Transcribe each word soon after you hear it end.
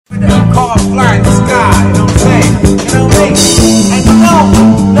or fly in the sky, you know what I'm saying? You know what I mean? And you know,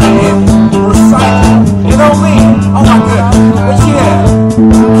 nothing recycle, you know what I mean? Oh my goodness, but yeah,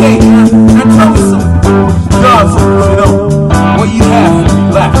 okay, now tell me some drugs, you know, what you have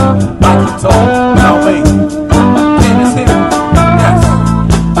left, like you told, you know what I mean? And it's here, yes,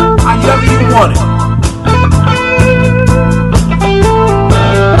 however you want it.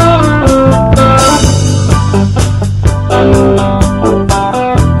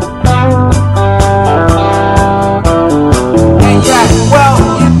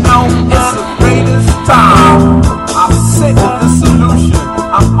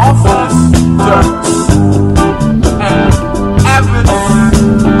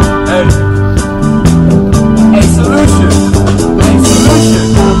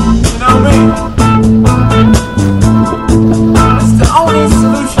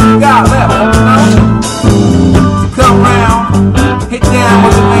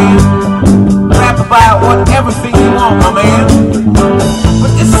 Everything you want, my man.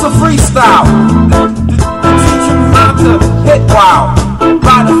 But this is a freestyle. The teach you how to hit wild.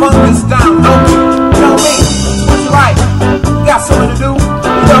 Ride the funk this down, don't you? You know what I mean? What you like? You got something to do?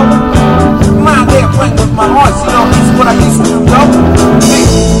 You know? Mind there playing with my heart. You know, this is what I used to do, though. Hey,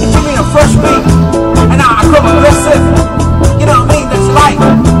 give me a fresh beat. And now I come aggressive. You know what I mean? That you like.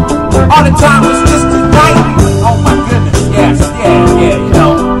 All the time was just tonight. Oh my goodness. Yes, yeah, you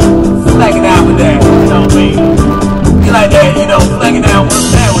know. Flagging out with that. You like that, you know, flagging out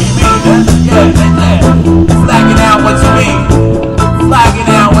what's that, what you mean, huh? Yeah, like that. Flagging out what you mean. Flagging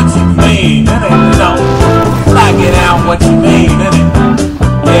out what you mean, innit? You know, flagging out what you mean, innit?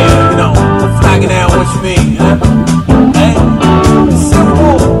 Yeah, you know, flagging out what you mean, huh? Hey, it's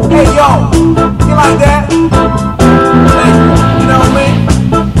simple. Hey, yo, you like that? Hey, you know what I mean?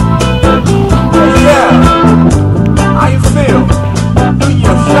 Hey, yeah. How you feel? Doing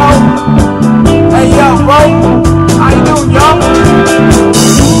your show? Hey, yo, bro. How you doing, yo?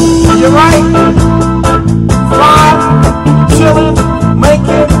 You right? Fine, chillin',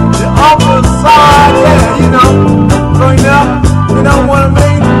 making the upper side, yeah, you know, going up, you know what I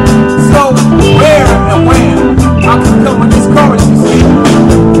mean? So, where and when I can come with this chorus, you see?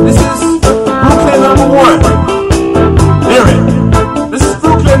 This is Brooklyn #1. Hear it. This is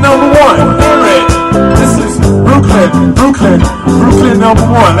Brooklyn #1. Hear it. This is Brooklyn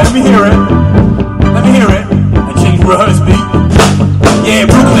 #1. Let me hear it. Let me hear it. I changed rehearse.